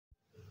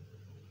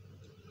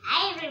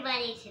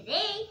everybody,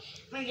 today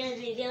we're going to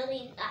be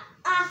building an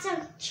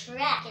awesome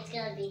track. It's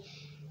going to be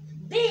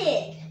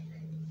big.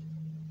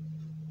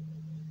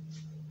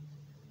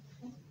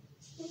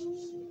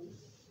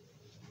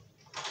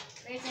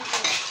 First I'm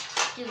going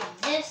to do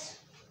this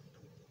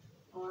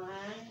one.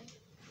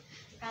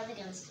 Probably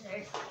going to start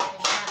with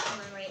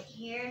that one right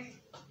here.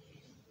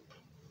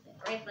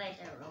 Right by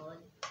the road.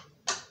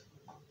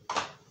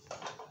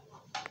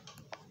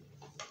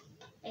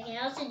 I can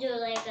also do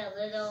like a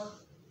little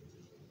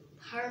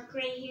park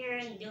right here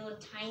and do a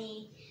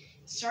tiny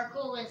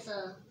circle with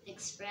a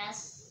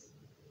express.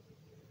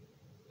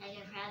 I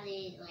can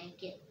probably like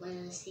get one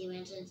of the steam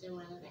engines and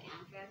one of the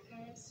Amtrak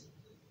cars.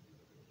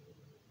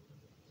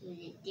 Do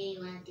you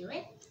want to do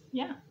it?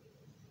 Yeah.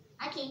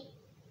 Okay.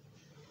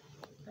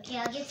 Okay,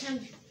 I'll get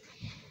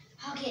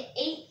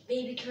 8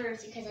 baby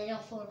curves because I know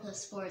 4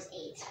 plus 4 is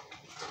 8.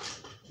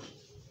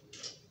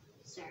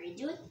 Sorry,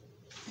 do it.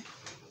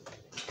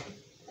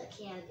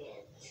 Okay, I'll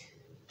get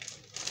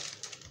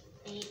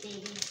 8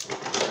 baby curves.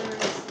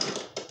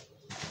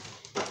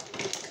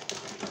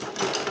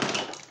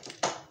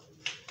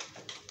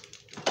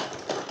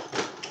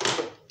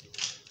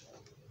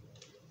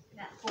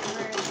 Got 4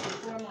 and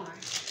 4 more. 5,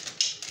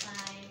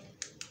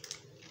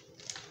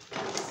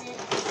 6.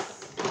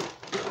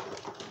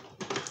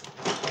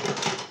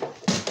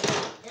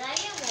 Did I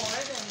get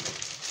more than?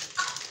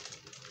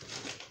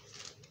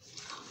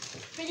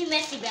 Pretty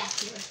messy back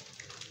here.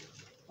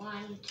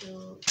 1,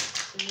 2,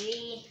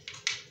 3,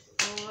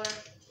 4.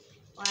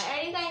 Why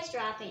are you guys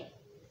dropping?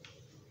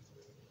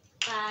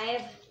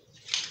 5,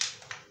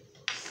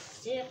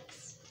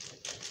 6,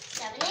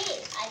 7,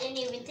 8. I didn't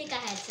even think I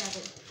had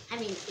 7. I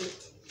mean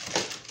 8.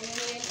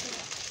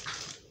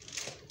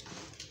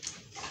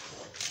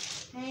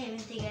 I didn't even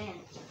think I had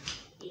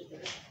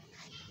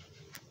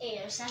 8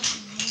 or 7. I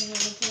didn't even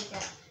think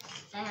that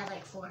I had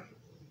like 4.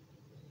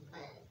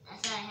 But I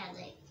thought I had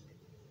like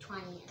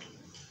 20.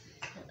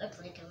 It looked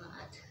like a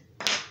lot.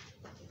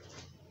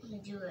 I'm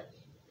gonna do it.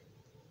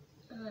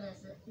 What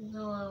is it?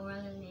 No, I'm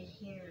running it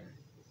here.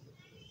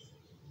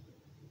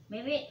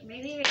 Maybe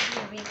right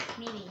here.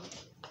 Maybe.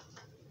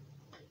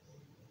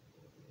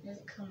 Does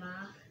it come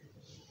off?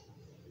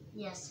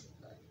 Yes.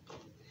 But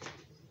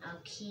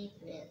I'll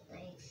keep it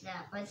like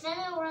that. But then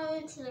I'll run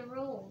into the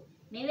road.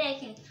 Maybe I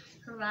can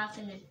curve off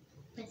and then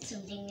put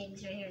some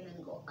ding-dings right here and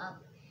then go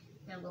up.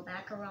 Then go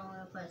back around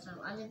and put some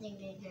other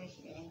ding-dings right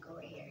here and go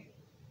right here.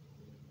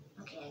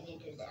 Okay, I can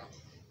do that.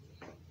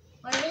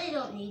 Well, I really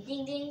don't need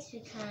ding-dings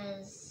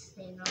because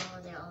they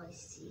always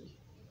see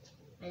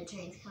when the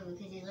train's coming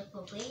because they look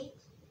both ways.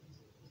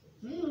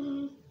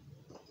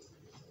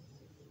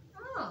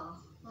 Oh,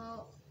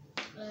 well, I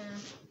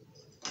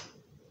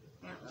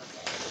don't know if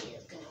that idea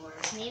is going to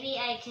work. Maybe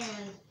I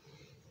can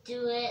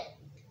do it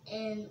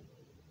in,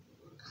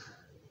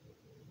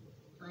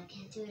 well, I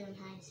can't do it in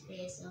high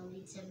space. I'll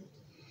need some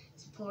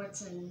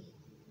supports and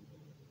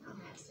I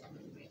don't have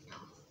 7 right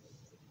now.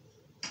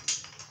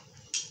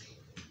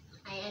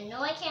 I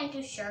know I can't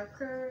do sharp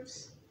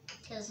curves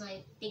because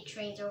my big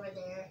train's over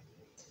there.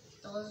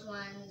 Those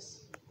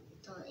ones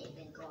don't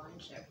even go on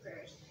sharp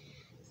curves.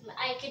 So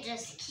I could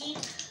just keep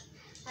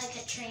like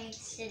a train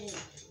sitting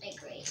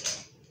like right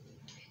here.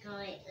 I can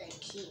like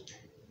keep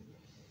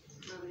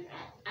and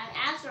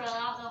after I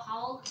don't know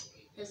how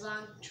as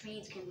long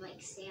trains can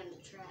like stay on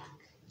the track.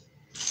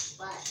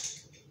 But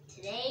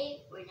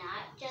today we're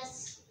not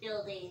just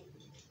building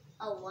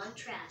a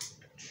one-track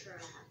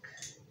track.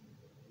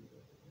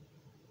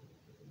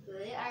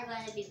 We are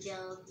going to be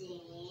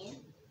building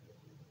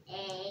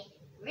a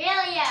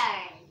rail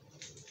yard.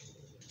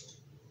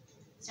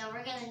 So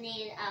we're going to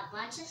need a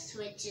bunch of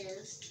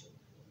switches,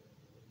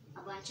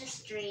 a bunch of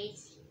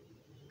streets,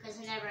 because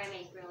whenever I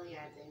make rail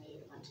yards, I need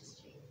a bunch of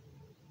streets.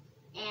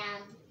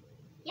 And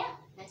yeah,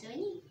 that's what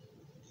we need.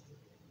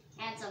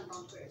 And some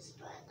bumpers,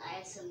 but I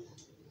have some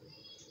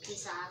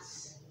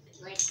pieces,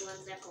 like the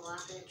ones that go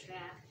off of the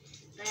track.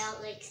 But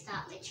I'll like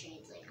stop my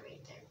trains like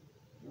right there.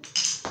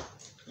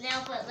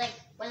 Now put like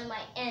one of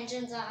my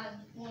engines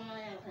on. No, I'm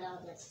gonna put all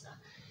this stuff.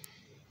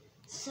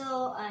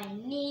 So I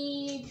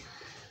need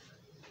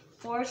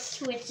 4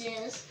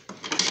 switches.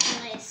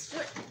 And my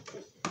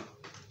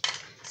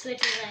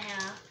switches I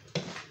have.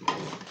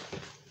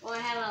 Well, I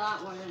have a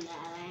lot more than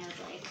that. I have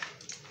like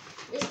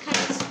this kind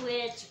of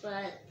switch,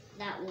 but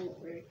that won't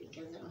work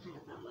because I don't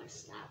have that much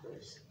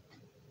stoppers.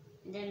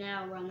 And then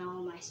I'll run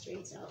all my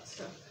streets out.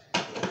 So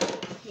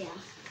yeah,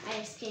 I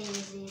just can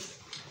use these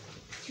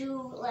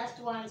 2 left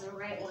ones and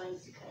right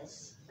ones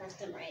because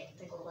left and right,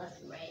 they go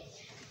left and right,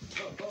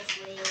 go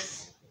both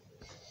ways.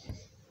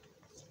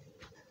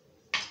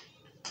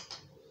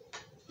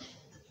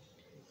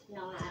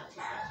 No, I don't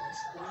think that's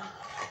this one.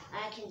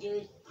 I can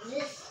do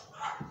this,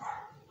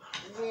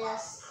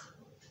 this.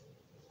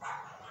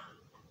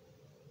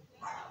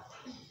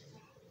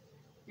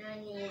 Now I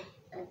need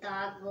a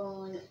dog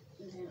bone,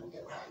 and then I'll do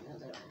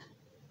another one.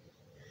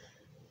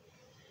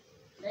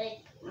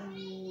 Like,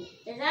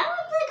 does that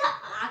look like an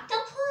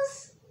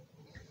octopus?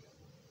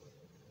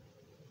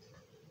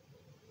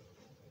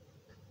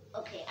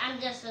 Okay, I'm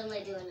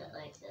definitely doing it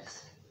like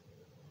this.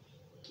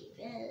 Keep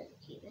it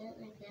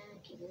like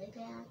that, keep it like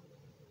that.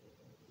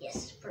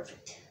 Yes,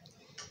 perfect.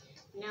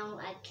 Now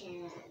I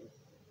can,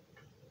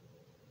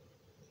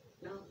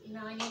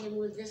 now I need to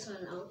move this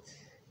one out.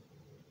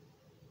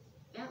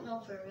 I don't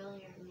know if it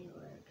really may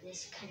work.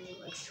 This kind of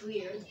looks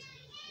weird.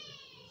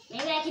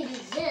 Maybe I can do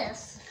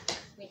this.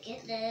 Like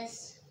get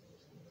this.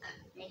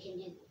 I can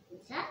do,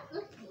 does that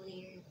look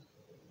weird?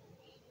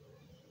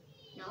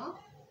 No?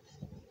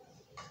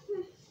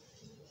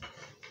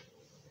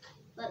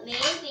 But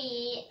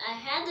maybe I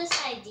had this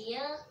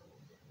idea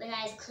when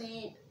I was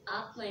cleaning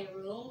up my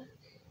room.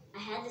 I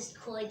had this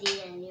cool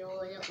idea and you know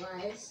what it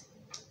was?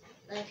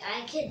 Like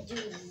I could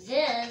do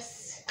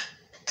this,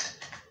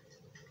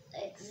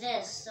 like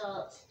this.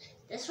 So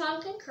this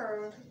one can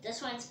curve,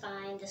 this one's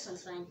fine, this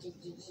one's fine.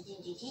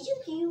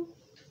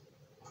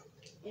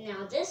 And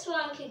now this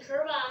one can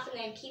curve off and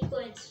then keep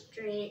going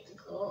straight and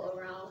go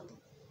around.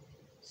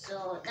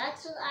 So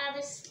that's what I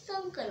was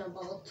thinking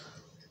about.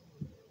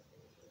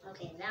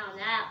 Okay, now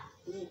that,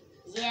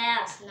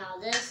 yes, now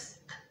this,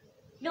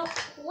 no,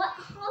 what,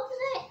 how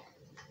did I,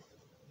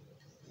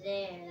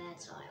 there,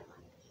 that's how I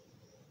want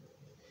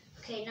it.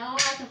 Okay, now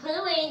I can put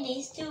away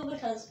these two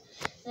because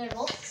they're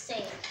both the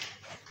same.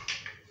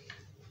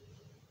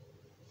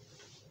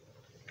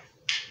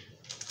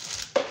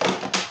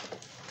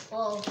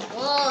 Whoa,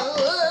 whoa,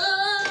 whoa.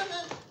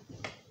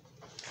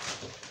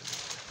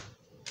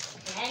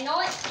 Okay, I know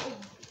it.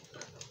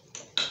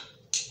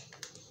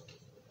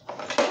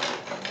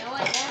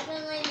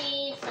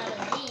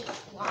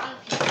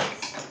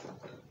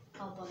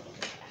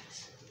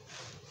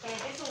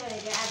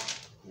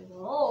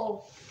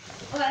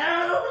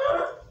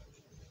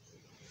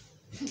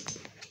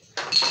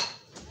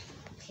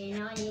 Okay,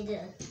 now I need to,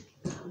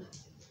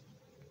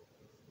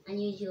 on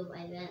YouTube,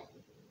 I bet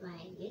my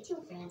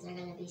YouTube fans are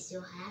going to be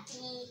so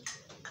happy.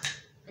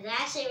 But I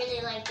actually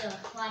really like to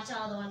watch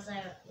all the ones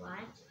I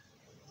watch.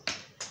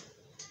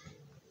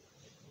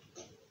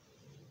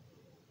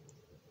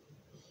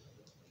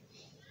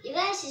 You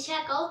guys should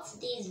check out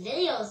these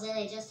videos that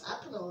I just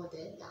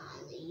uploaded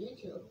on the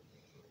YouTube.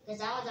 Because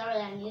that one's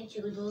already on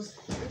YouTube. Those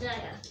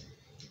that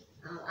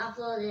I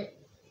uploaded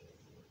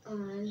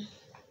on.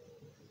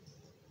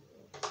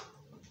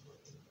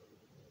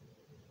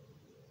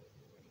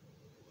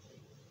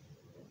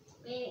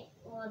 Wait,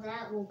 well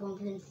that will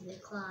bump into the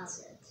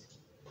closet.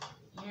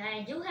 And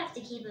I do have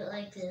to keep it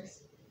like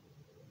this.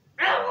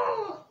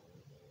 Ow!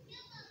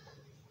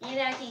 Maybe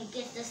I can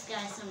get this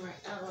guy somewhere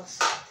else.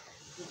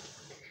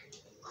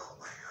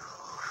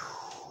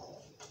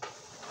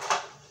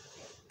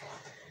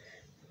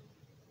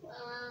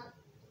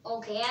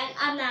 Okay,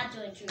 I'm not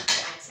doing truth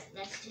accent.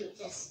 Let's do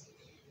this.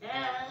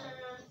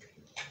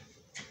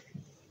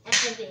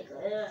 That's a big.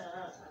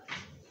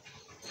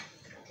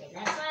 Okay,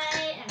 that's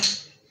why I'm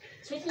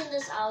switching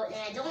this out, and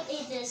I don't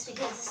need this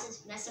because this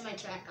is messing my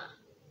track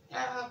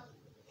up.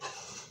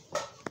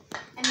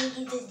 I'm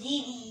making this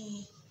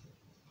DD.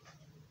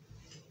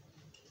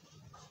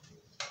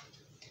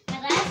 My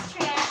last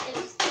track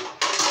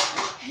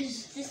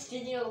is this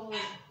video was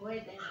way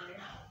better.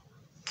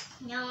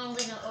 Now I'm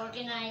gonna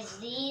organize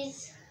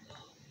these.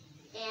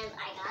 And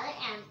I got an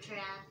amp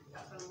track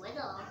from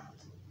Whittle.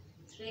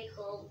 It's really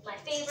cool. My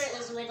favorite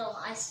is Whittle.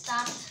 I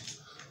stopped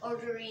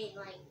ordering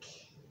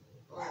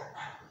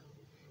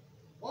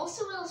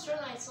most of Whittle's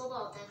short lines sold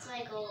out. That's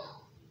why I go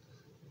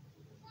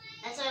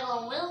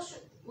on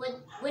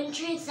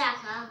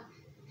windtrains.com,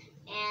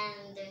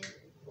 and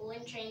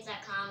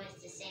windtrains.com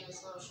is the same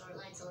as Little Short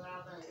Line, so they're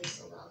all going to be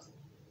sold out.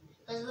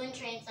 Because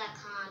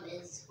windtrains.com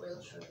is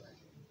Whittle Short Line.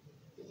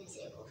 You can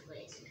say it both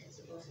ways because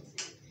they're both the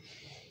same.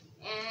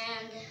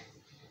 And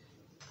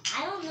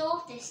I don't know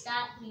if they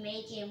stopped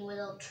making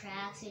Whittle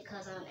tracks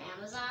because on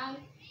Amazon,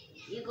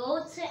 you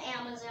go to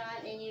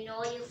Amazon and you know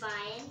what you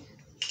find?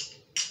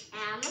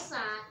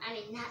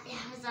 Not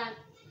Amazon,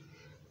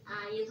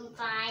 you can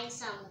find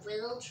some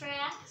Whittle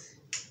tracks.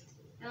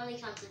 It only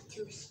comes with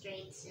 2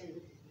 straights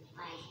and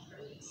 5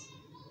 curves.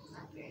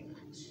 Not very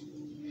much.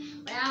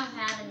 But I don't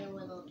have any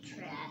Whittle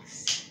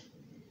tracks.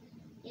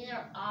 These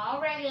are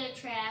all regular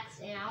tracks,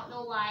 and I don't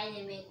know why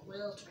they make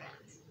Whittle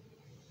tracks.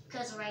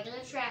 Because regular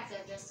tracks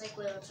are just like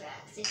Whittle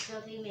tracks. They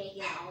should be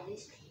making all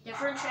these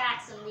different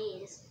tracks than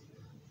these.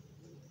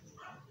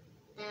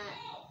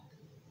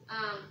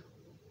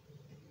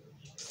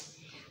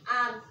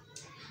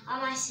 On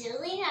my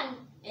ceiling,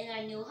 in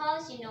our new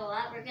house, you know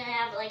what? We're going to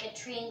have like a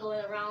train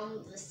going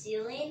around the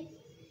ceiling.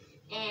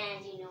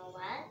 And you know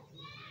what?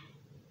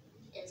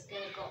 It's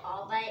going to go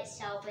all by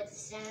itself with the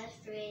Santa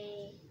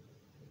Fe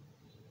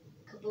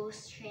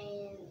caboose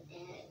train.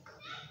 And it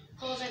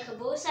pulls a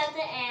caboose at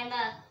the end,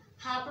 a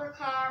hopper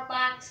car,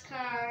 box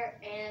car,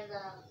 and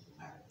a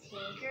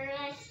tanker,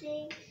 I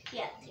think.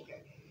 Yeah,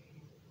 tanker.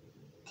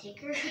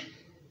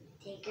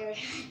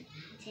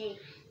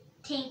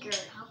 Tinker.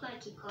 How come I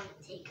keep calling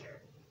it Tinker?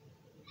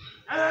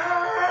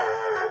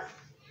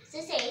 Is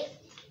this 8?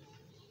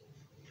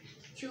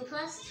 2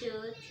 plus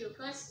 2, 2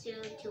 plus 2,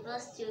 2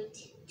 plus 2,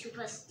 2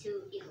 plus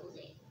 2 equals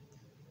 8.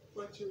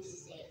 4 2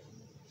 is 8.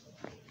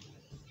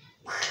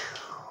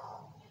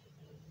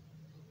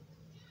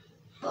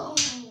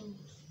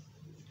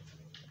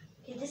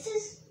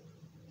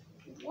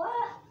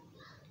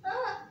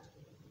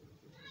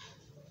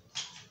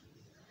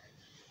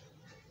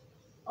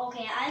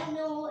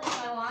 know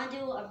if I want to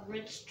do a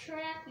bridge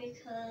track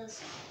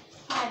because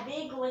my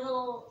big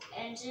little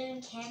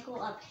engine can't go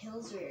up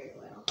hills very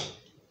well.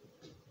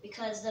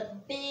 Because the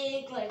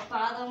big like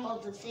bottom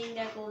of the thing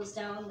that goes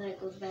down that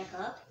goes back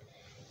up,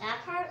 that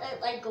part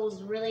it like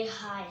goes really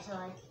high, so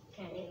I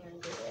can't even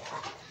do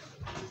that.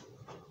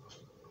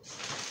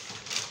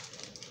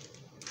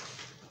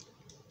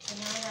 And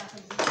now I got to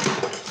do.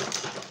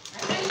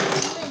 What are you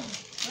doing?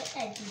 What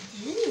did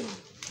you do?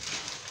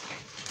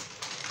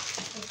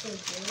 It's so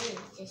good.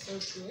 It's so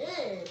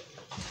good.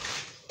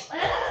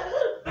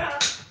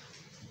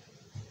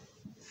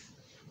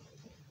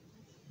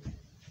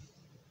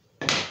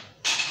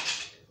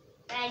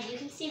 Guys, you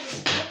can see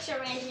this picture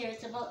right here.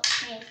 It's about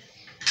train.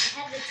 I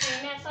have the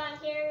train map on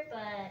here,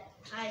 but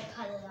I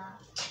cut it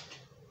off.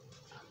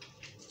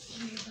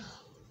 Here you go.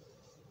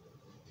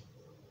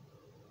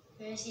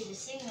 You're gonna see the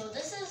signal.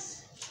 This is.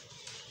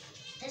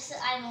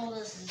 I know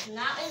this is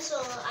not in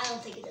solar. I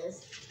don't think it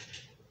is.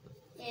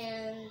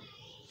 And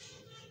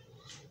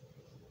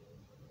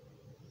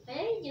what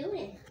are you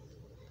doing?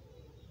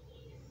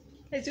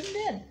 I zoomed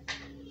in.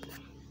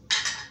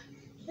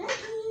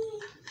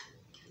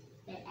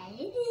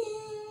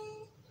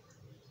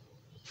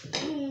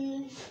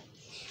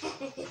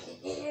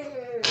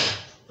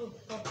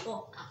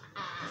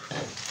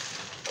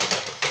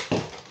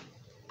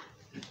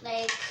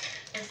 Like,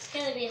 it's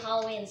gonna be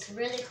Halloween. It's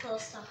really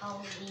close to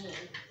Halloween.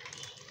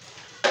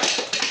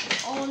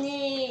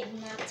 Only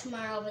not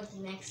tomorrow, but the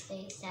next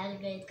day,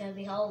 Saturday, it's gonna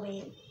be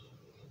Halloween.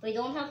 If we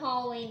don't have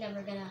Halloween, then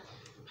we're gonna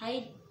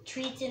hide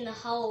treats in the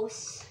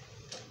house,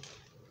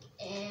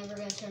 and we're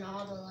gonna turn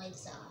all the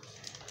lights off.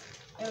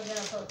 And we're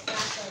gonna put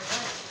flashlights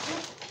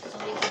on so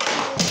we can.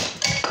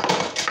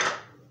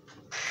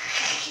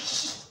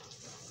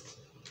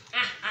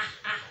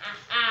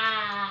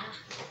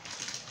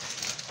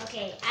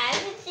 Okay, I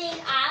would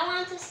think I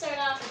want to start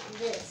off with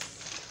this,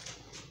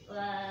 but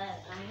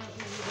I don't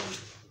even.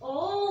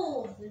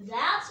 Oh,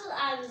 that's what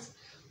I was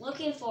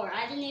looking for.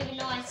 I didn't even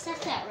know I set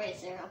that right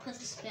there. I'll put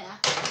this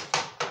back.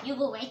 You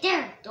go right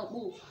there. Don't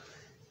move.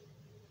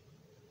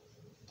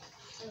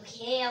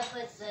 Okay, I'll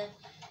put the.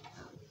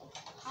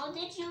 How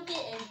did you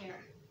get in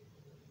here?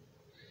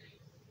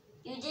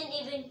 You didn't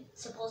even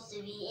supposed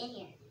to be in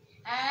here.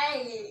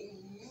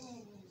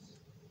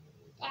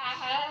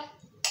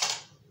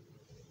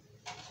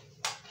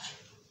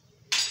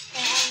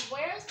 And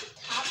where's the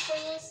top for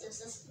this? Is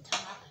this the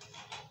top?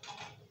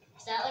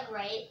 Is that like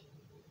right?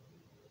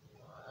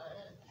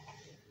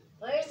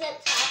 Where's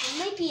that top? It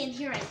might be in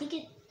here. I think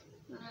it.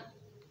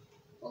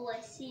 Oh,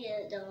 I see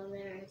it down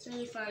there. It's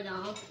really far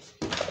down.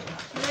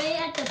 Right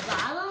at the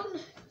bottom.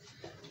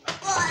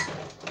 Oh,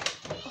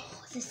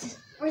 this is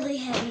really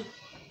heavy.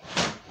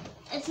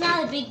 It's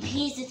not a big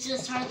piece. It's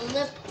just hard to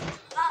lift.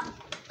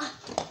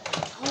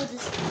 Oh,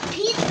 this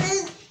piece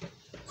is.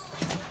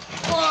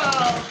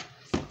 Whoa!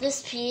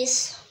 This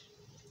piece.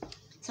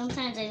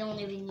 Sometimes I don't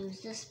even use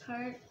this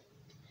part.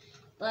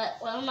 But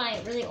one of my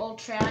really old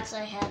tracks,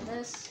 I had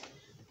this.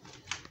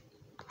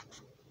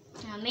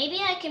 Now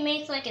maybe I can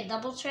make like a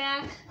double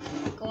track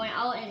going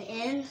out and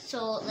in,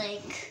 so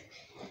like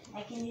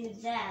I can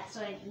use that.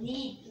 So I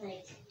need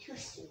like 2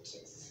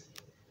 switches.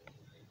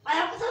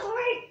 I'll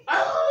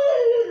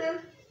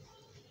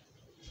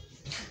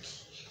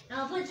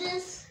put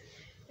this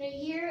right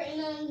here, and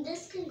then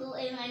this can go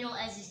in. I know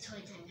Ezzy's Toy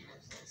Time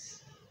has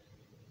this.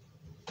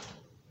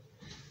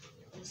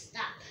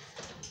 Stop.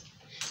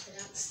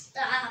 Don't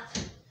stop.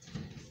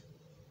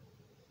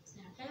 It's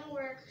not gonna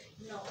work.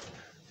 No.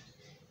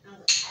 I'm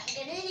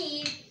gonna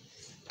need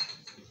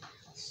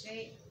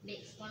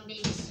one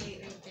baby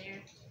straight right there.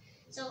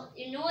 So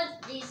you know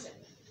what these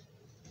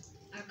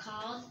are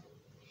called?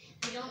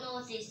 If you don't know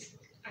what these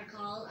are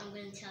called, I'm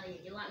gonna tell you.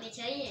 Do you want me to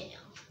tell you?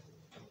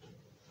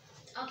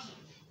 No. Okay.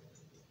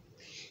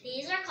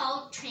 These are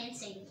called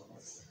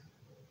transangles.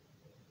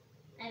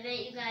 I bet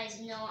you guys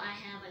know I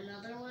have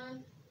another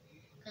one.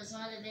 Because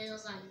one of the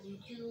videos on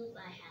YouTube,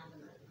 I have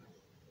another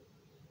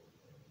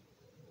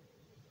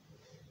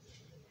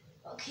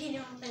one. Okay,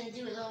 now I'm going to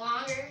do the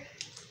longer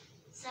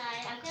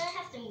side. I'm going to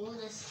have to move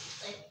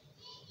this, like,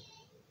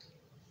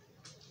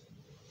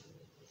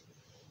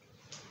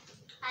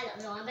 I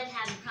don't know, I've been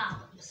having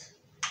problems.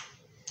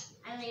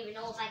 I don't even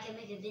know if I can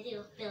make a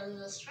video building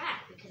this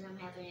track because I'm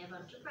having a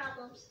bunch of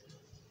problems.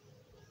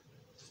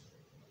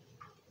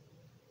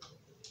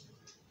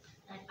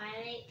 I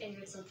finally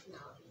figured something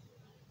out.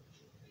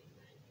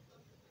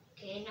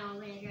 Okay, now I'm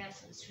going to grab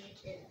some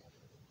switches.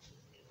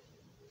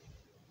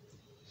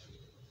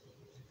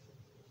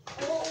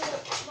 Oh,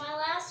 my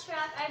last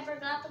track, I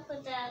forgot to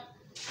put that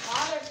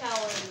water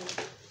tower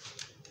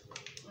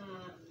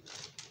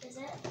in. Is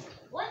that,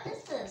 what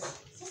is this?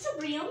 Is this a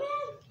real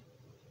man?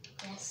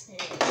 Yes, it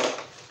is.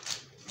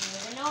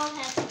 And now I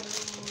have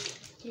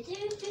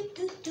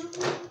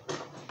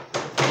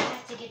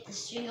to get the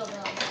string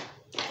over.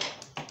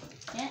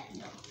 Yeah,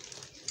 no.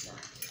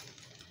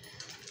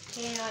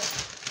 Okay, now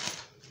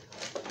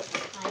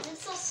why is it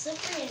so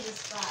slippery in this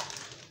spot?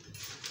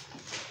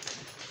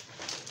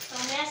 So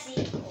messy.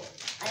 Oh,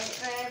 I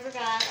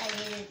forgot I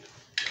needed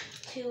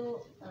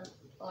two.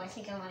 I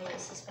think I want to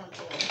use this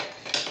pumpkin one.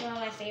 One of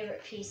my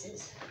favorite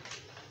pieces.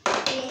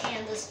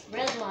 And this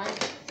red one,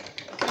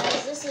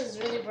 because this is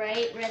really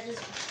bright. Red is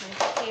my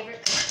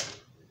favorite color.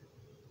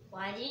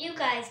 Why do you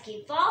guys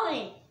keep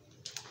falling?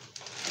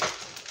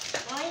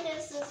 Why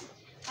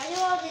do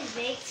all these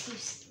bakes keep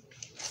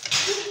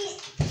sticking?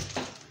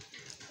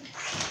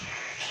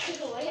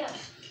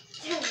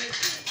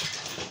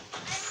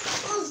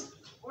 Those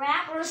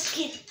wrappers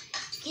keep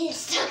getting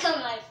stuck on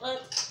my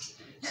foot.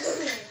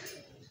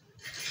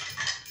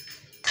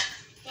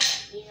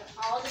 These are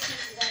all the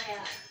pieces I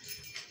have.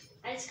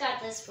 I just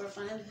got this for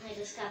fun. I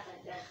just got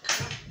that bag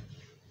for fun.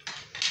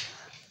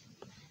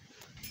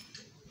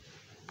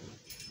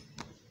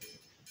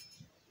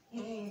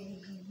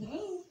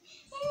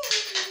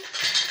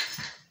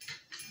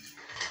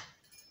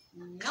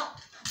 Nope.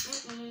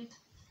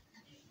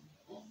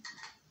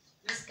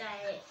 This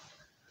guy.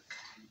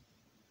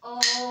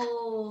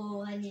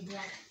 Oh, I need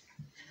that.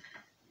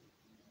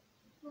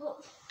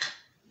 Oh.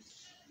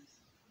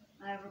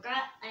 I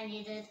forgot I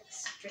needed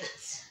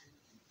straights.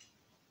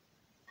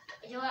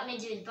 Do you want me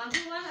to do the bumpy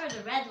one or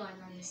the red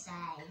one on the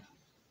side?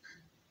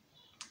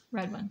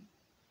 Red one.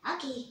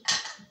 Okay.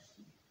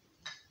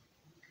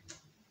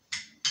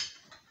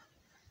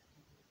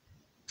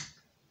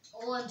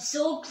 Oh, I'm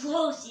so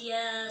close,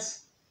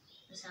 yes.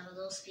 Just have a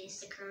little space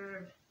to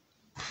curve.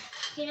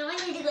 You know, I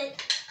need to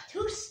get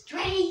 2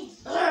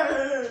 straights.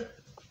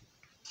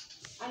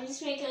 I'm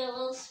just making a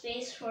little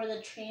space for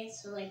the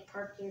trains to like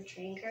park their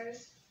train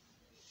cars.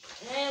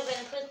 And then I'm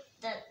gonna put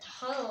that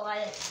tunnel.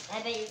 I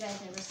bet you guys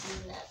never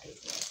seen that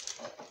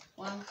before.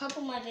 Well, a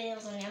couple of my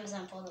videos on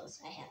Amazon Photos,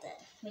 I have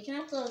that. We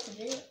can upload the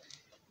video.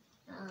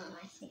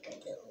 I think I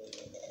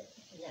deleted it.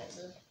 That was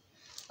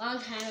a long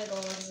time ago.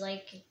 It was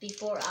like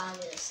before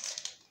August.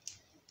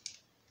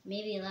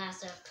 Maybe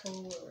last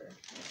October,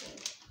 I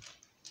think.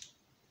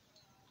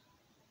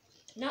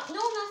 No,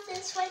 not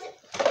this. Why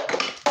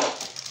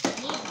I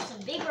need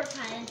some bigger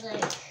kinds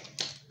like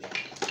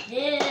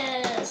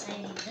this. I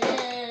need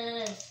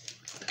this.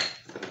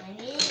 I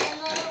need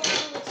another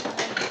one with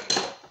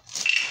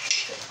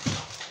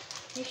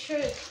make sure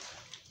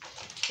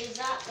there's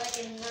not like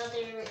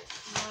another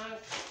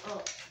mark.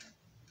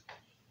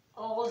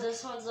 Oh,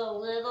 this one's a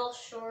little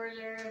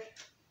shorter.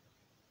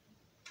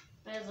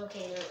 But it's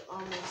okay, they're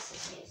almost the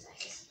same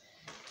size.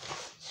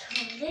 So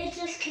they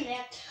just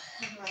connect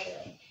right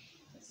away.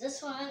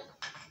 This one,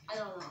 I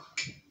don't know.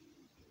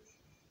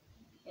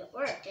 It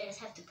worked. I just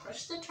have to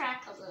push the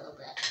track a little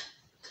bit.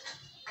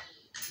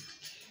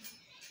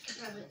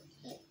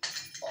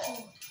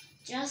 Oh,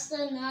 just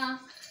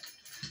enough.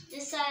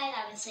 This side,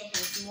 I would say,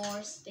 has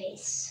more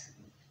space.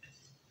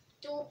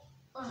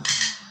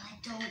 I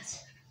don't.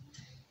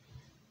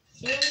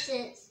 Here's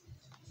it.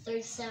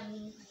 37.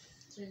 I'm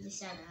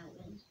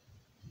going to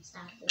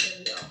stop the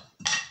video.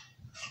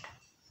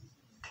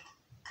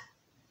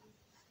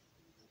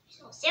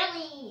 So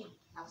silly.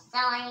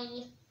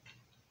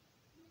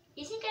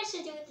 You think I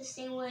should do it the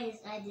same way as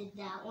I did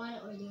that one,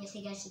 or do you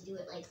think I should do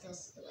it like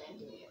this, the way I'm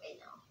doing it right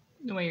now?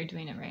 The way you're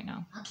doing it right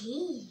now.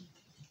 Okay.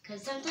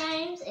 Because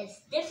sometimes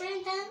it's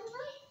different than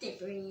not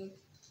different.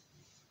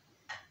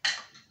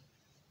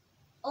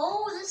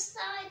 Oh, this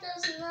side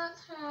does not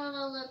have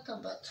a little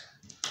bit.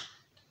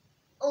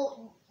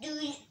 Oh,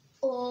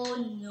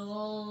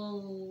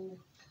 no.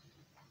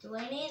 Do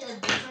I need a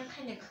different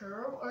kind of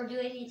curve, or do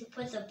I need to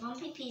put the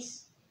bumpy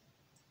piece?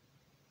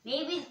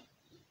 Maybe.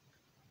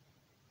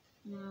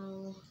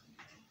 No.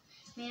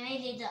 Maybe I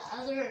need the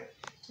other.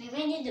 Maybe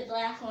I need the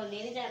black one.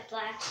 Maybe that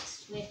black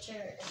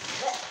switcher.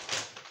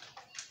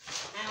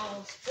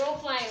 Ow.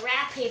 Broke my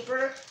wrap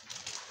paper.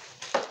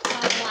 I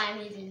don't know why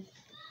I'm even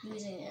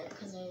using it,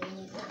 because I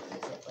really don't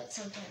use it, but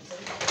sometimes I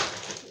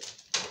don't.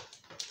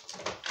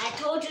 I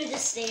told you to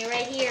stay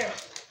right here.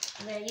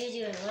 I'm going to use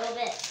you in a little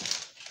bit.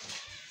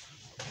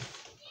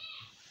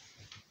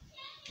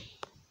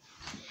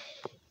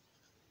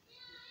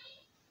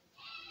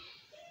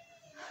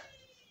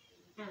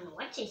 I don't know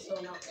what she's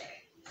doing out there.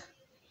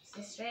 Is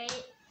this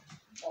right?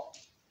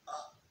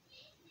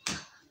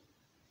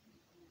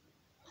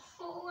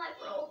 Oh, I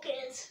broke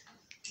it.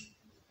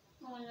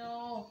 Oh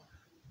no.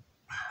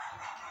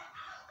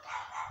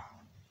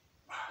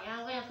 Yeah,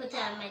 I'm going to put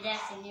that on my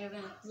desk and you're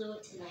going to glue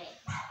it tonight.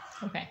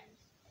 Okay.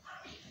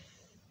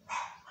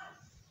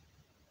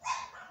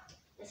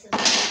 This is my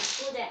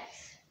glue desk.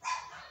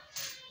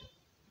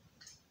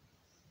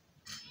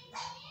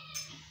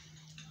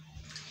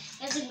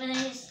 That's a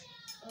nice.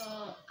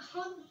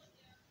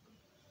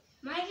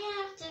 Am I gonna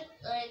have to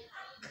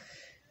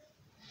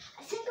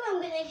I think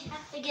I'm gonna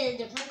have to get a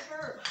different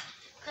curve,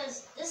 because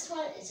this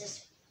one is just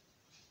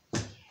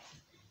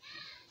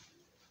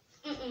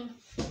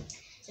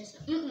just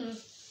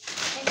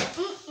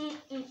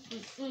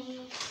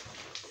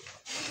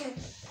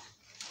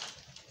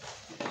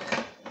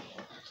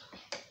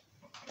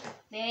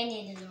Maybe I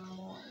need a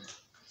normal one.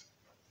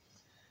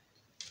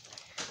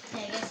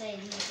 Okay, I guess I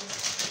need this.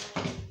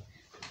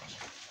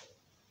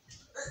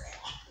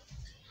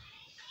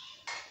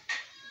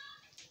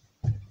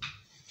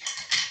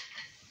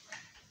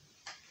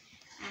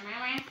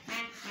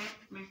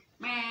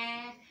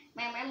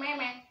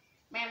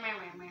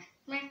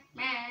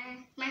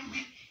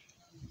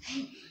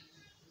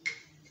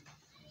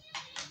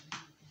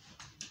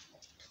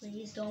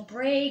 Don't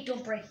break,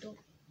 don't break, don't.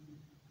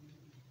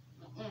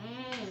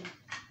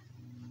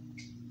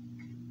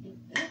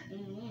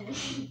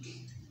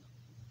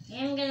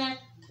 I'm gonna.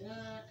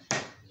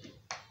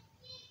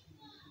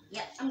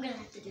 Yep, I'm gonna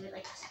have to do it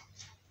like this.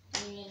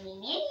 I'm gonna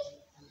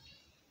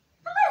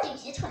do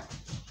this one.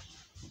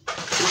 I'm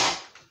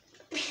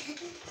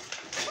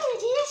gonna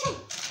do this one.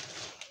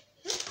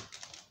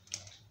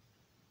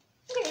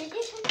 I'm gonna do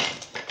this one.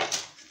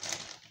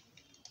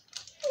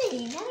 I'm gonna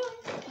do another one.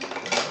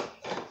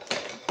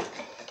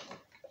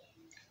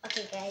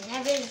 Okay, guys,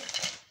 I've been.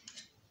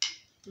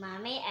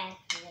 Mommy, I've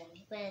been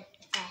with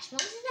flash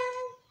moves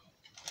on.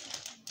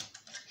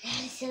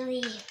 That's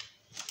silly.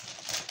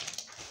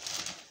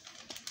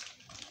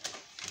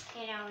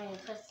 And now I'm going to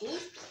put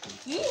these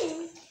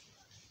pieces.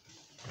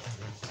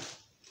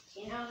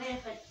 And now I'm going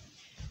to put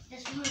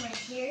this one right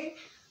here.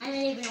 I don't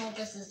even know if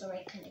this is the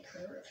right kind of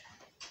curve.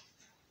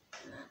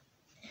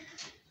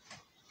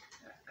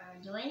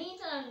 Do I need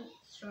a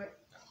short?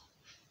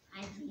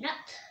 I do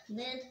not.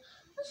 Then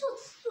this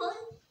looks fun.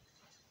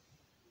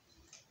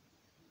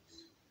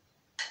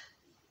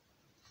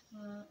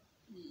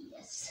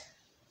 Yes.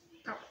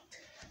 Perfect.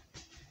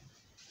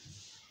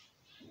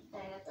 I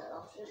got that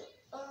all filled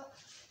up.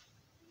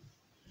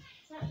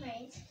 Is that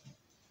right?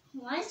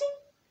 Why is it?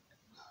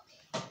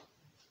 Okay.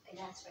 Okay,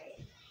 that's right.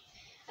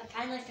 I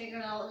finally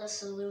figured out the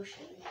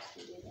solution to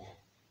do that.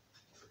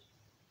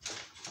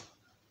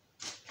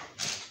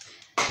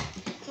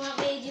 You want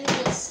me to do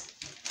this?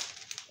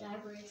 Did I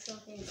break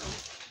something?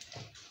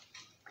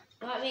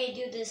 You want me to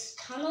do this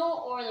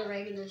tunnel or the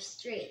regular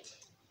street?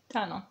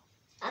 Tunnel.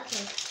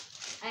 Okay.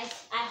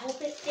 I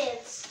hope it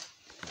fits,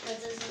 because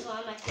this is one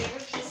of my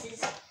favorite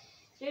pieces.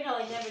 You know,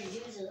 I never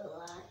use it a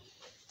lot.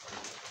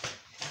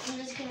 I'm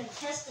just going to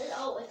test it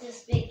out with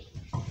this big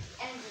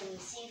engine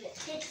and see if it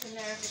fits in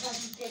there. If it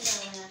doesn't fit, then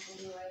I'm going to have to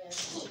do a regular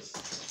piece.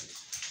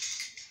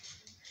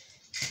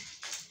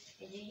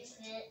 Did you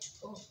fit?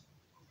 Oh,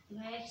 it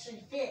might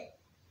actually fit.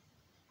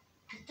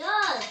 It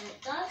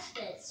does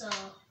fit, so,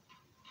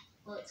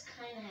 well, it's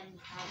kind of having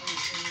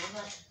problems in there,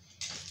 but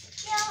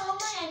yeah, all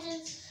my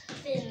engines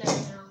fit in there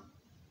now.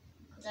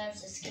 Because I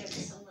was just scared that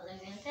some of them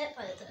didn't fit,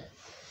 but it does.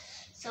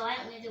 So I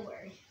don't need to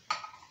worry.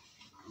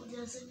 It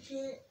doesn't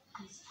fit.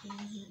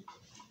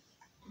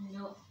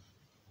 No.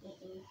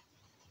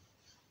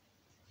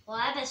 Well, I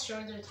have a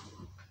shorter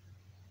tunnel.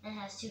 It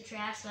has 2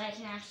 tracks, so I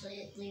can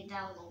actually leave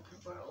that one open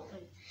for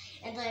open.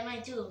 And then I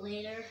might do it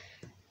later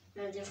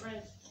on a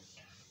different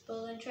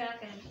building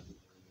track. And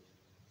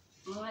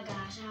oh my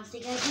gosh, I don't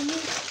think I can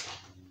use.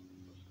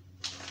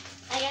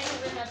 I guess I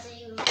would have to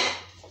use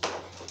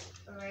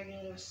a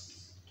regular straight.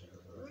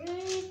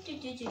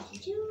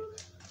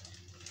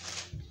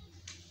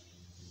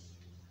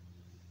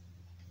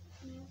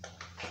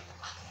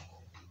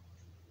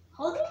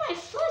 Holding my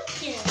foot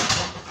here.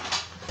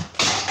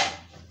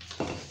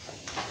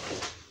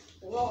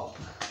 Whoa.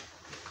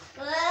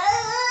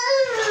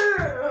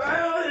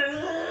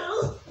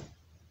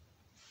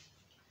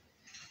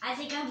 I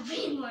think I'm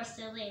being more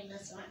silly in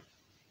this one.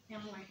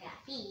 I'm more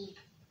happy.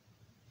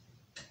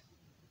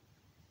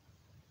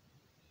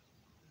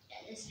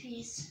 Yeah, this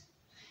piece.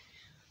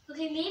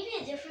 Okay, maybe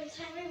a different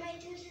time I might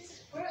do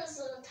this. Where is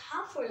the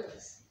top for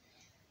this?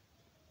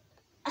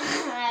 I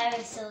have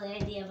a silly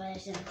idea, but I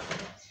shouldn't.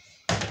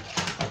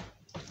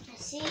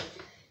 See?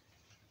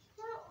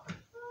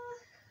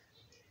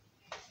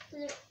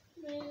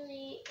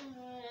 Really,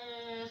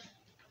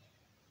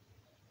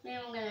 maybe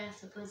I'm gonna have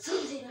to put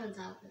something on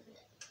top of it.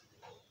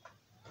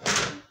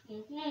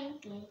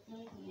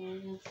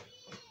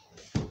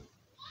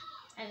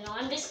 I know,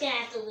 I'm just gonna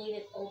have to leave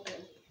it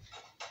open.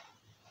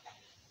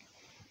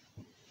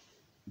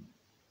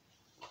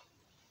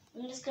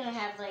 I'm just gonna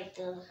have like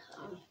the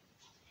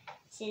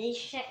city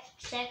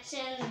section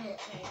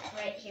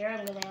right here.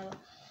 I'm gonna have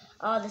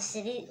all the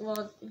city.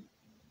 Well,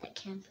 I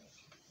can't.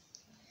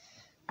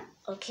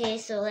 Okay,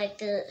 so like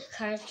the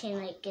cars can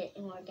like get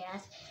more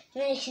gas.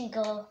 Then you can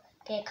go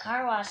get a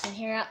car wash in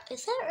here.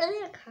 Is that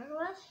really a car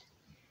wash?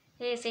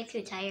 Maybe fix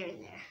your tire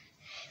in there.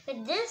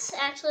 But this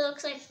actually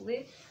looks like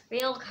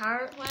real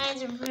car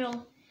lines and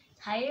real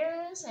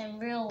tires and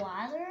real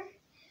water.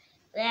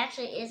 It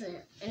actually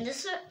isn't. And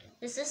does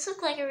this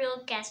look like a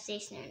real gas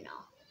station or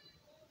no?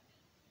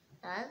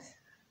 Does?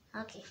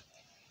 Okay.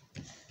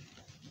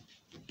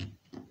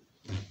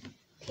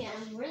 Okay,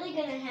 I'm really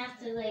gonna have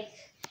to like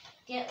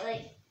get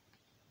like.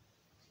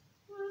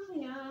 Oh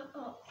no!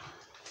 Oh,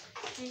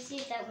 let me see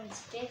if that one's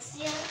fixed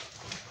yet.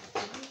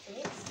 Is it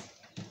fixed?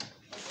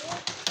 Is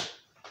it?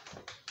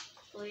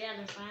 Oh yeah,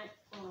 they're fine.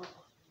 Oh.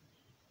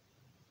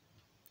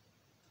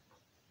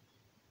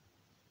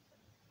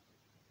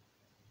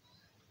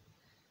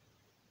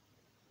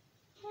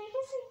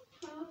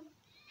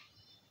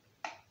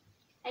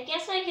 I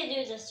guess I could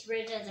do this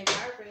bridge as a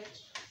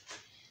garbage.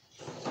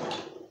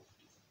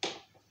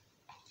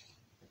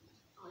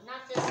 Oh,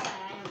 not this guy.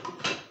 I don't know.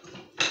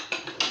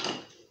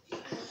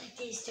 I like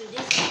these two.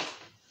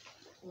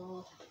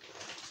 Whoa.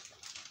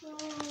 Oh,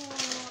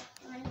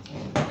 I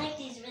like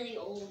these really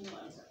old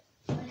ones.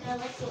 Like I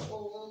like the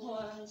old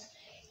ones.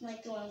 I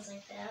like the ones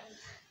like that.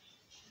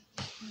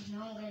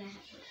 I'm gonna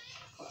have to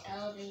go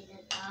elevate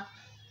it up,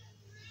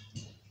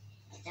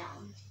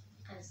 down,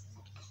 because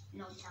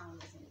no down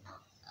isn't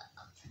up.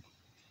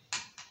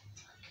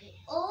 Okay.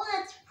 Oh,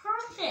 that's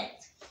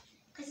perfect.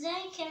 Because then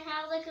you can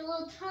have like a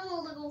little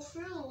tunnel to go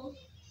through.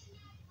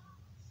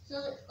 So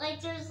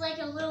like there's like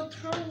a little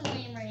tunnel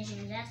lane right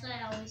here. That's what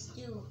I always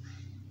do.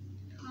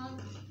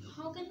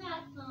 How can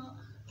that go?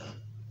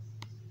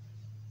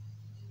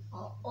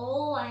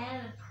 Oh, I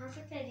have a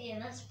perfect idea.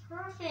 That's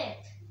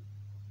perfect.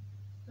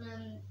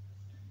 Then,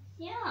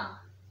 yeah.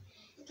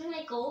 You can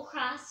like go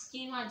across. Do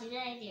you want to do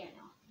that idea or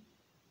no?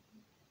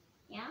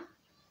 Yeah?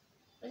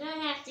 We're going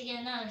to have to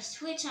get another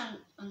switch on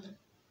the...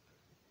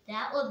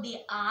 That would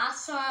be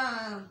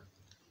awesome.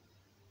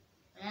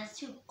 But that's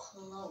too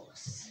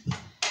close.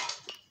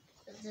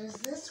 Does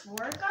this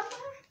work on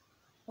there?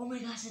 Oh my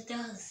gosh, it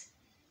does.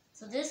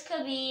 So this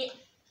could be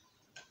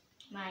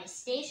my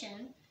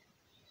station.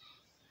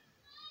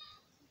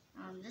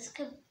 This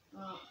could...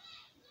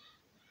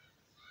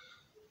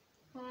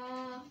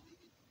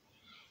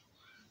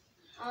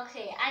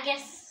 okay, I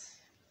guess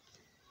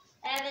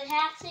I would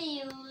have to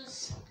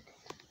use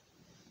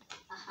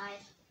a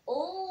hive.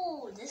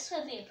 Oh, this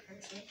would be a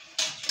perfect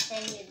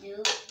thing to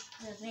do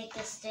to make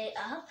this stay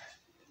up.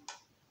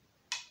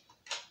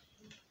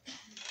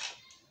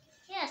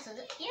 Yeah, so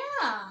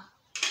yeah,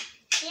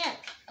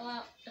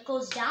 it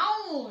goes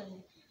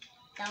down.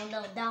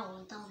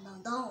 Down.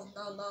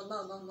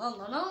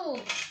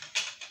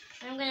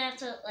 I'm gonna have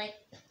to like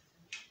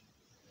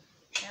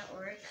that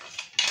work.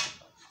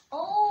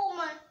 Oh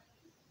my!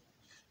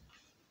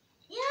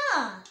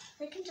 Yeah,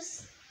 they can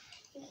just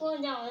keep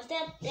going down. If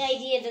that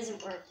idea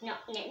doesn't work, no.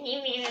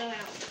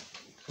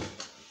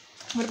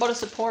 What about a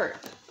support?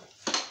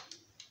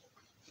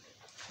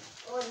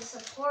 Or the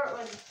support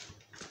would.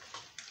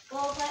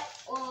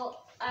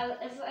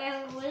 If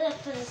I would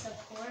have put a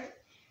support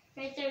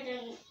right there,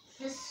 then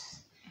this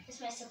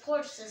my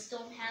supports just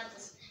don't have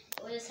this.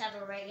 It would just have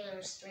a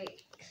regular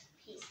straight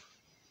piece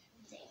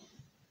thing.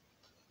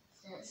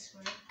 Does this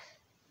work?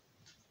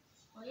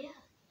 Oh yeah,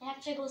 it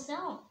actually goes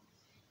down.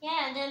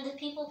 Yeah, and then the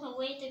people can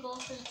wait to go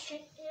for the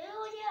trick.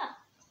 Oh yeah,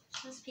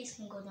 this piece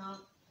can go down.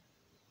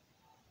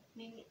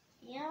 Maybe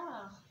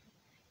yeah.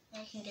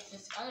 I can get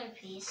this other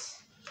piece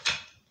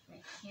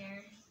right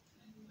here.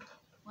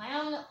 Well, I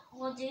don't know.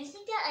 Well, do you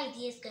think that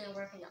idea is gonna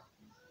work or no?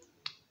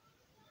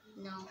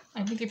 No.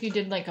 I think if you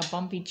did like a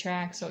bumpy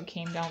track so it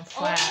came down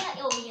flat.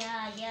 Oh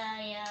yeah.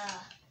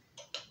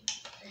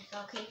 Like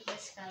I'll keep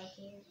this guy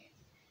here.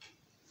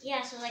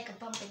 Yeah, so like a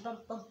bumpy bump.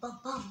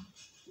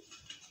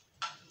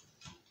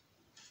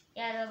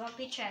 Yeah, the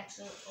bumpy track.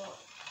 So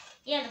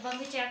yeah, the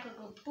bumpy track will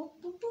go boop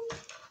boop boop.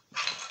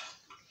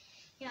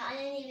 Yeah, I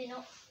didn't even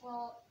know.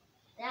 Well,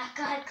 that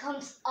guy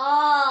comes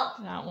up.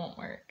 That won't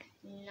work.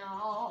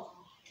 No.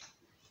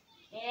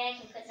 Maybe I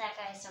can put that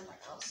guy somewhere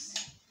else.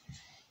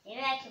 Maybe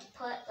I can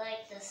put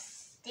like the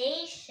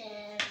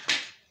station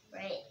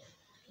right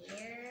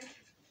here.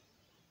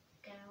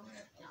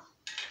 No.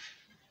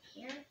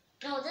 Here?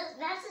 No,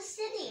 that's a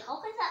city. How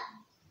could that?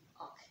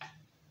 Okay.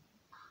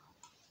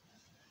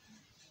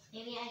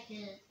 Maybe I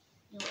could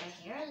do it right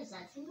here. Is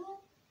that too good?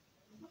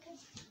 Okay.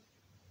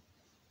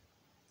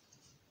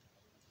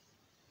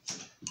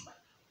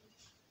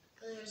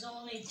 There's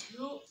only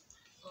two.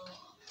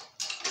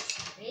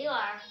 There you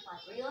are. What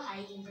were you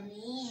hiding from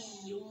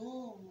me?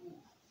 Ooh.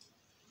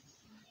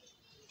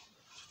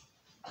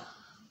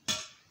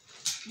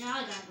 Now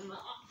I got them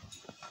all.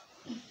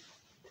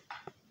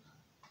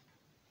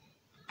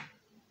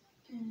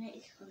 And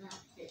make that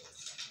this.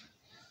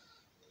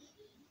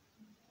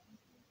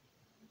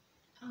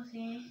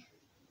 Okay.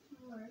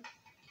 Work.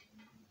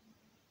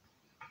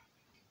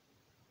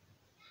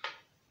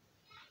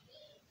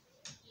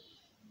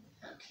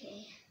 Okay.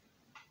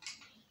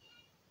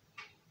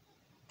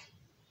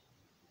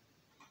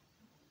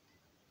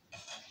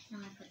 Now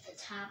I put the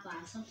top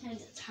on.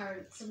 Sometimes it's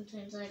hard.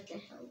 Sometimes I have to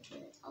help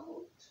it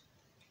out.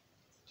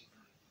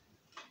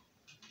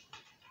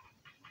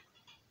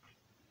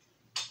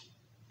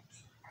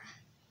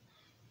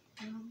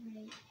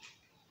 Alright.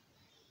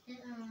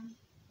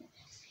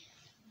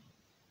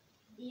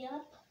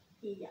 Yep.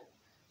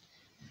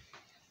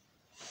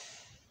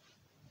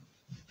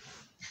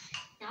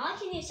 Now I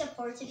can use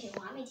supports if you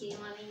want me to. You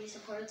want me to use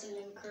supports and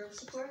then curve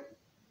support?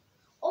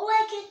 Oh,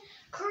 I can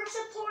curve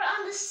support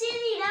on the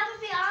city. That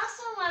would be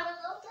awesome. I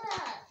would love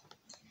that.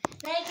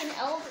 Then I can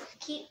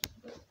keep.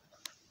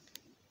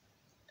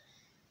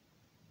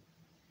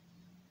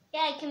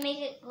 Yeah, I can make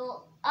it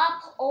go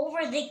up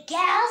over the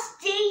gas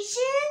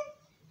station.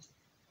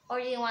 Or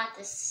do you want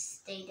this to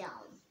stay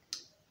down?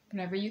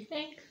 Whatever you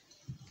think.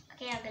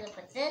 Okay, I'm gonna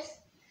put this.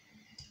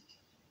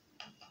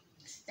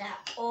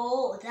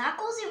 That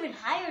goes even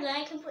higher. Then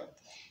I can put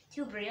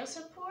 2 braille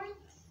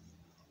supports.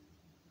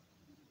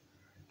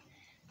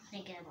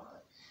 Thinking about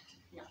it.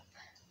 Nope.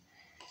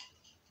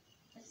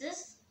 What's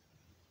this?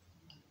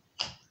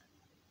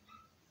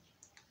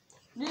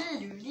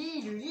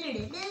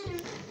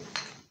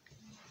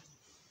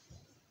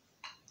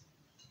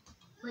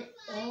 Wait,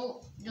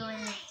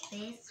 going like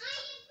this.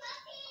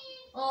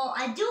 Oh,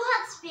 I do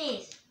have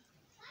space.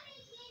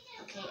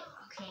 Okay.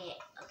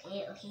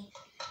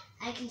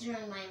 I can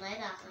turn my light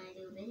off when I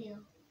do a video.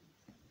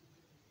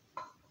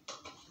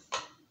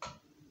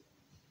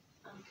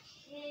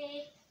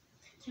 Okay.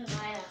 Turn the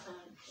light off when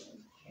I'm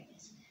doing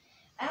this.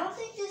 I don't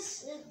think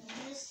this.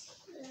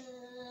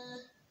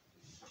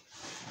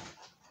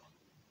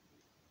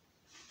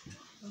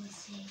 Let's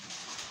see.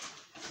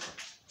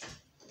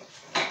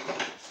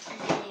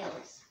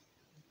 Videos.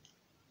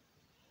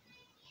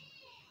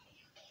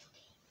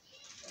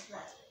 What's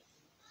that?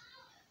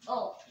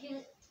 Oh,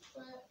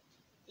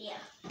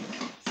 yeah.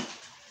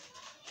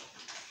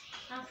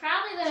 I'm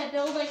probably gonna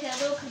build like a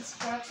little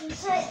construction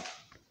site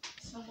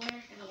somewhere. I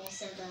mean, I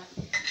said that.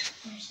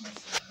 There's no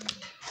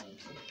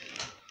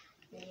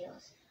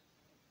videos.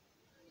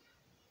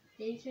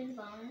 Did you turn the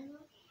volume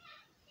up?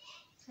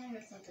 I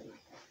heard something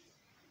like that.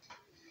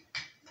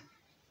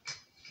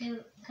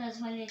 Because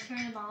when you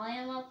turn the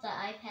volume up, the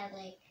iPad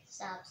like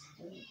stops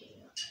doing the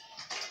video.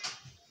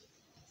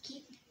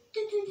 Keep.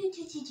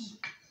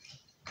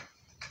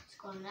 It's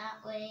going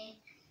that way.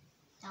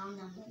 Down.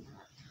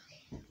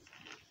 Okay.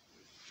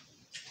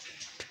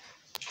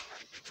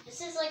 This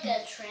is like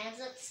a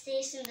transit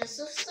station. Does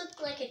this look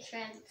like a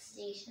transit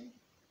station?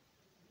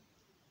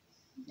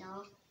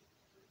 No.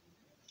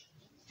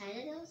 Kind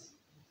of does.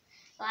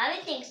 Well, I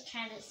would think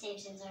transit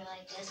stations are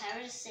like this. I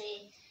would just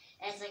say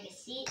it's like a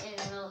seat and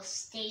a little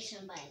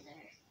station by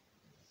there.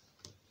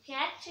 You can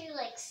actually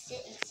like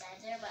sit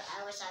inside there, but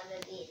I wish I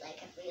would be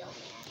like a real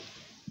man.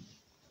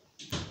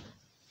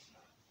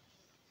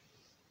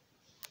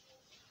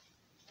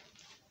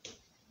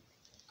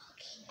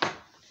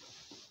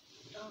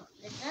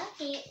 Did that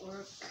gate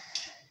work?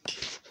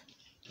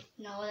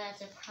 No,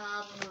 that's a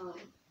problem.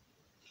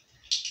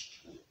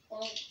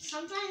 Well,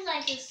 sometimes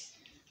I just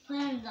put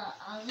on the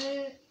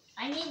other.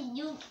 I need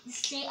you to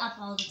stay up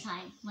all the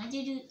time. Why do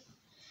you do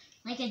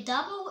like a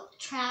double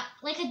track,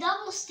 like a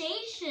double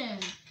station?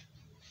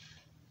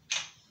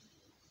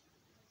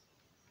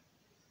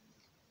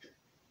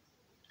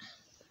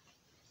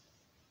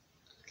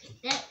 Okay,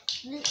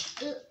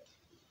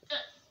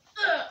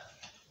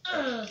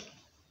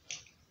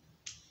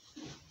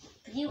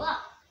 Put you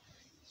up.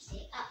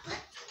 Stay up.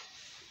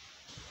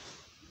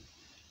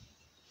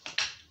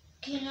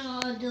 Can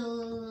I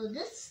do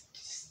this?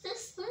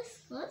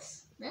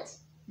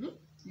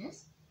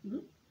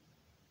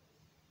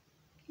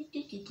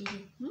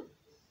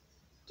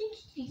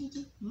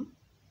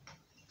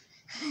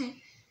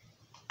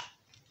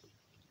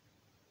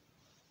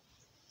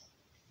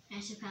 I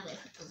should probably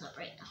put those up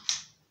right now.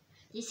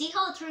 Do you see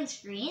how it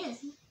turns green?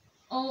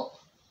 Oh,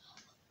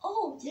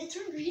 did it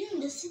turn green in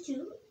this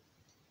too?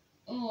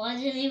 Oh, I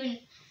didn't even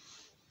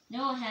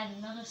know it had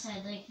another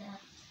side like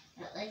that.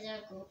 That like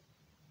that go.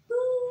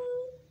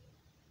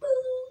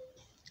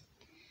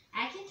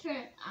 I can turn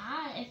it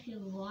on if you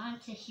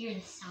want to hear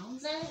the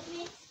sounds that it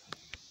makes.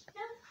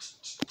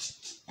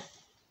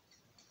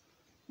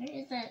 Where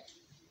is that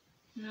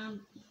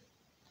sound?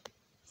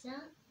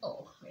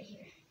 Oh, right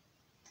here.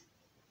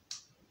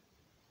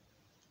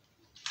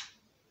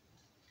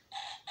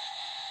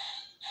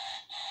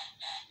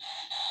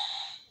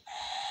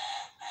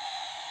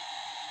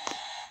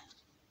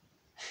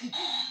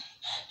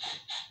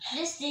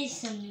 This is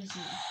some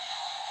music.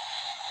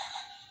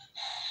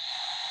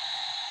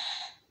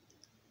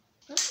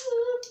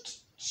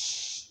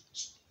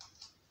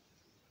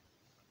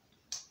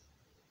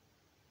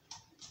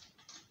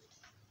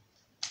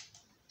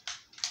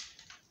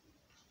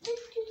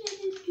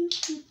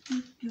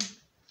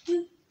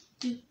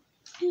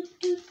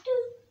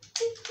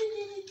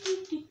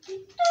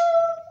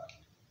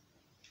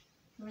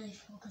 Really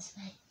focus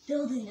by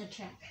building the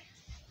track.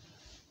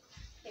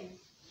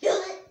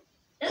 Build it.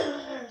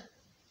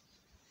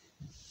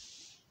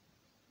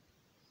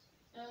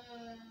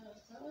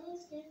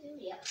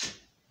 Yep.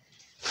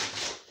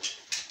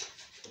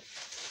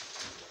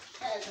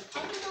 That is a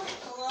technical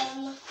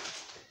problem.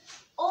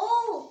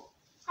 Oh,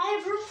 I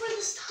have room for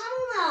this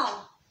tunnel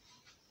now.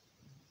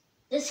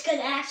 This could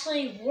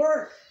actually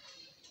work.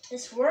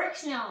 This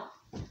works now.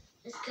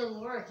 This could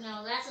work.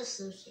 Now that's a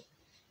solution.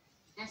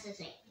 That's the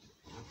thing.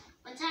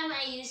 One time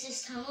I used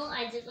this tunnel,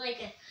 I did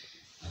like a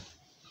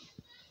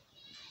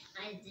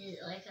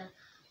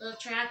little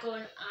track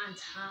going on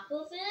top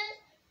of it.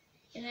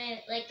 And then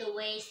like the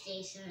way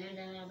station, and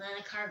then I let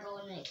a car go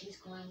and it keeps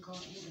going.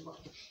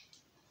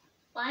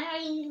 Why are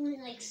you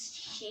doing like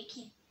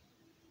shaky?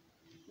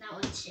 That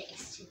one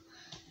shakes too.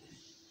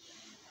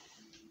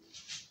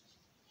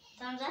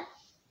 Thumbs up?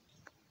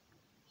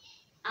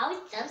 Always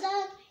thumbs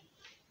up.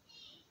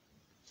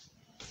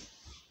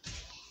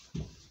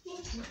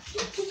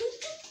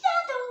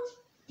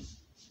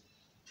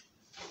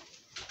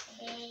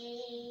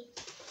 Hey.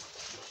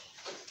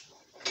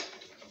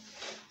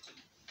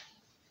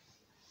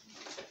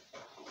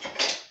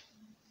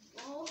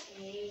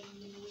 Okay.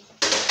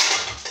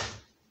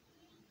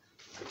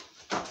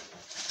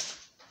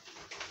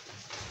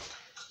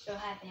 So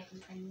happy I can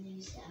find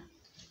these down.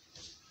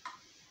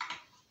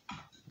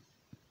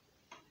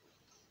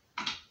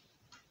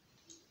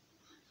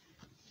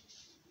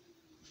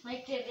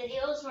 Like Okay,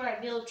 videos where I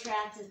build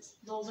tracks,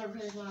 those are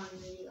pretty long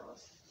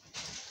videos.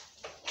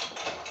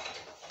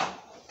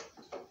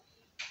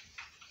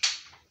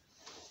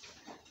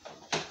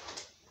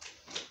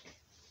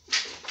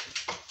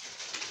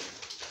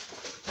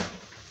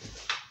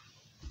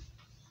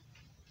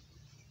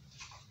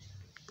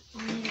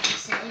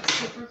 It's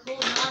super cool.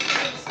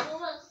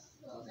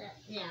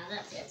 Yeah,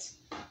 that's it.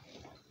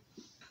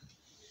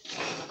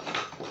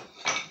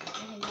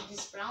 And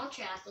this brown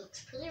track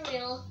looks pretty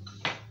real.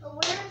 But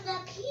where's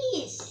that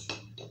piece?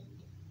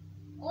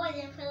 Oh, I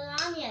didn't put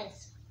it on yet.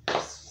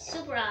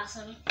 Super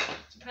awesome.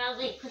 Should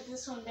probably put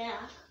this one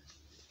back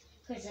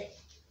because it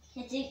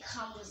did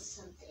come with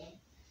something.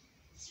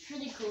 It's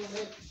pretty cool.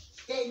 It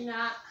did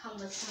not come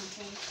with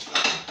something.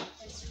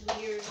 It's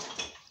weird.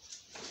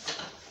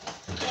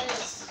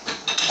 Because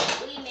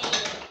we made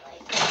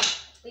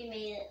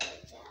it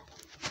like that.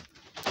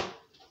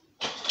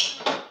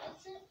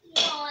 That's it?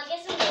 No, I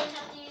guess I'm going to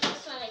have to use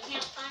this one. I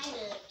can't find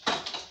it. I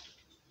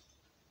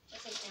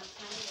guess I can't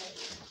find it.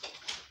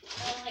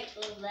 I don't like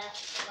the black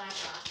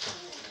box on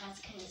it.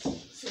 That's kind of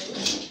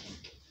silly.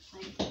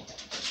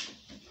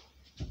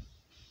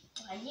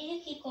 Why do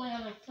you keep going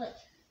on my foot?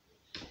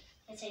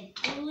 I said,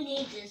 who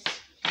needs this?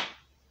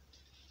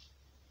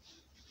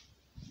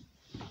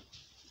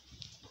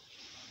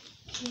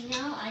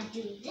 Now I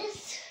do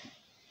this.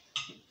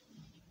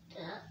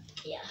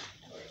 Yeah,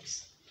 that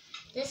works.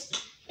 This,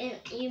 and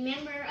you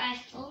remember I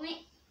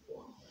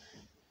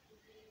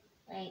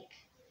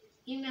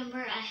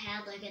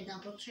had like a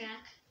double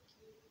track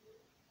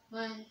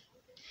one,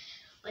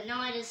 but now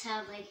I just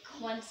have like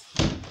one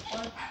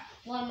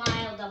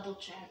mile double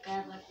track. I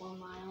have like 1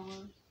 mile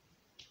one.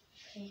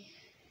 Okay.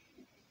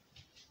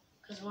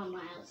 Because 1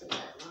 mile isn't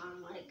that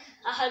long. Like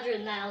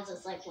 100 miles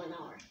is like 1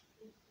 hour.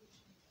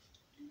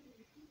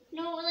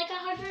 No, like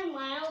 100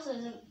 miles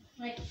isn't,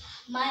 like,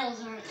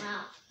 miles aren't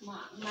that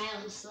long.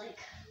 Miles, like,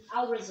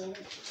 hours or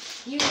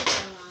years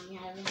are long.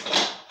 Yeah,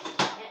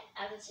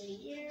 I would say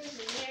years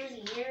and years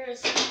and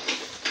years.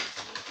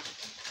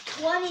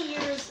 20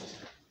 years.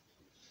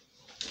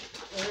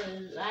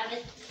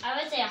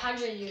 I would say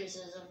 100 years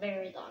is a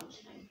very long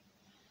time.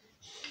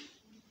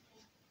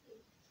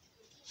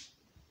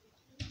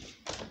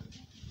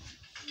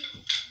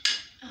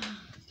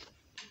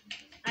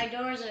 Our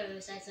doors are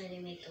precisely to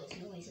make those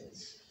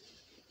noises.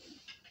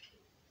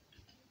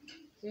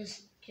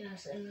 Just,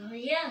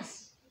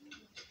 yes.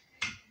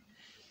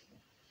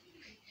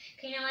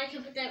 Okay, now I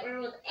can put that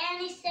railroad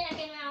any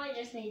second now. I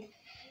just need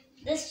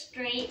this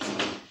straight.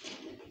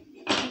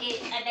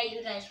 I bet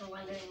you guys were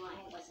wondering why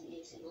I wasn't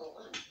using the little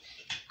one.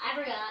 I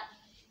forgot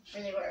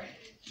where they were.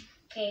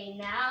 Okay,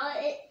 now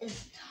it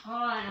is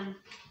time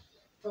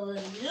for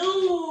the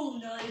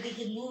move. Now you get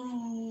to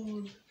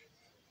move.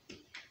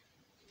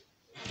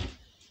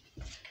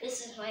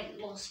 This is my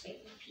most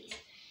favorite piece.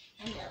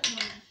 And that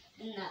one.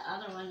 And the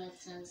other one that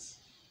says,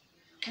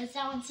 what does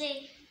that one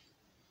say?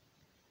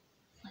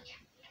 Look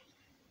here.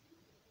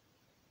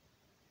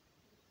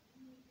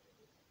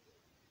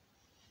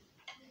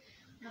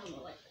 I don't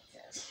know what it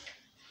says.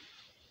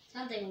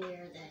 Something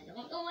weird that I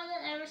don't know what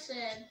it ever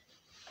said.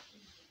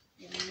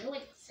 I don't know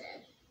what it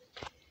said.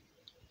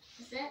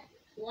 Is that?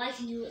 Well, I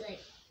can do it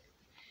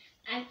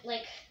I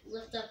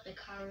lift up the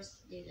cars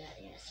to do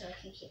that, yeah, so I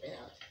can keep it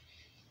out.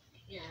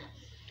 Yeah.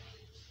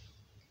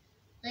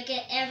 Like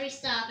at every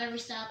stop, it's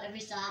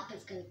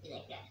gonna be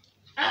like that.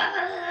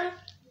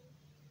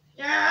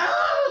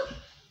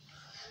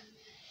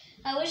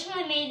 I wish when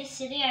I made the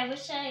city,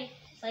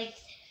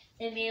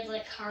 they made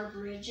like car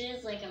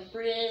bridges, like a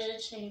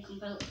bridge, and you can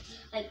put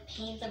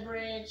paint the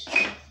bridge,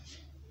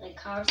 like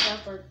car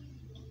stuff, or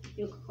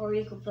you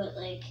could put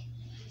like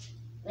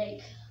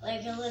a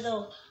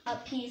little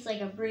piece,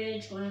 like a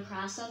bridge going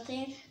across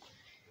something.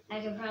 I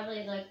could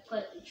probably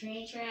put a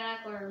train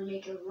track or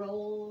make a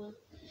road.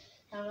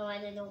 I don't know why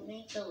they don't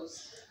make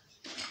those.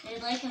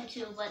 I'd like them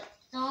to, but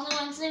the only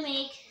ones they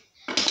make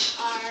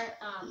are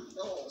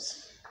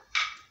those.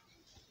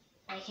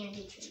 I can't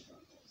do train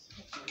vehicles.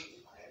 I can't do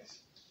cars.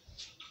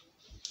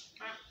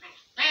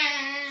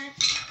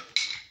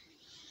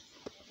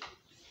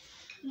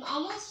 I'm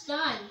almost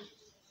done.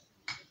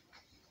 I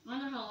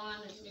wonder how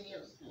long this video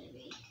is going to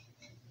be.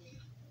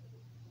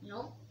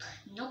 Nope.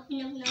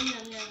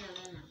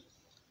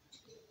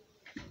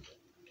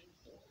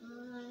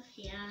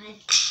 Yeah, I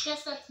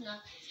guess that's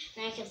enough.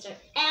 Then I can start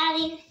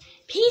adding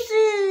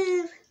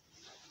pieces.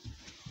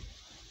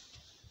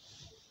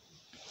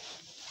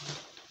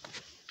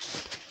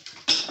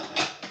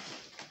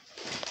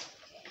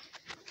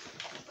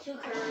 Two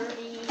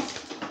curvies.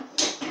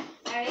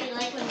 I really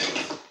like when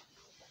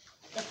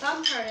the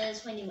fun part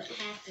is when you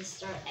have to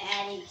start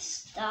adding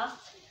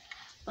stuff.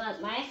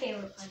 But my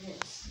favorite part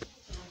is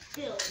when I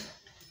build.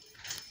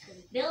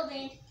 Because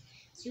building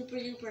is super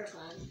duper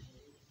fun.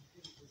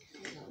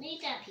 You don't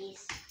need that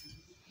piece.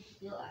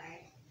 You are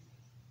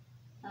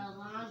a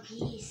long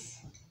piece.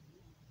 I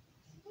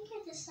think I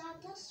just saw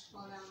this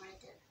fall down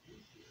right there.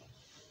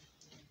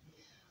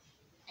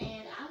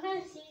 And I'm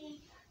gonna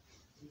see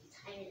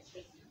time is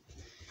right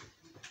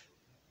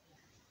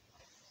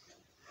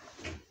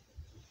now.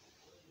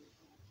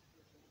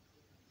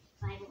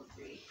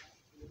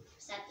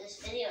 stop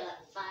this video at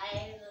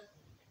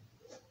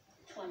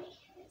 5:20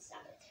 and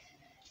stop it.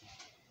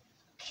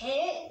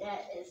 Okay,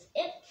 that is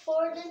it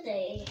for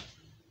today.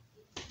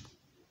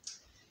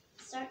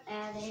 Start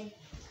adding.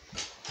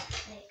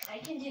 Like, I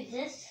can do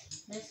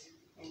this, this,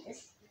 and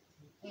this,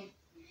 and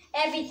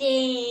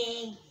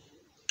everything.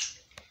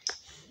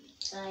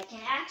 So I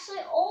can actually,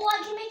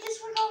 I can make this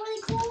work out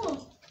really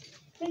cool.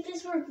 Make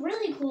this work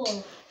really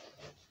cool.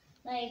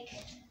 Like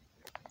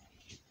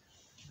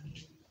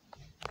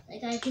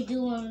I could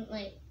do one,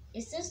 like,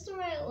 is this the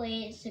right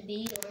way it should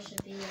be, or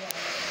should be the right way?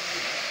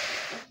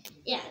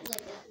 Yeah, like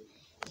that.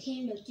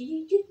 Okay, no,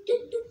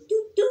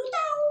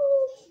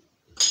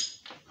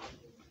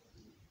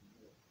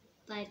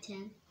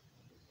 5:10.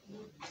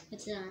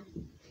 What's it on?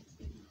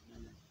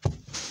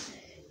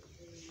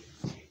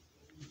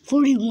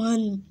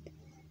 41.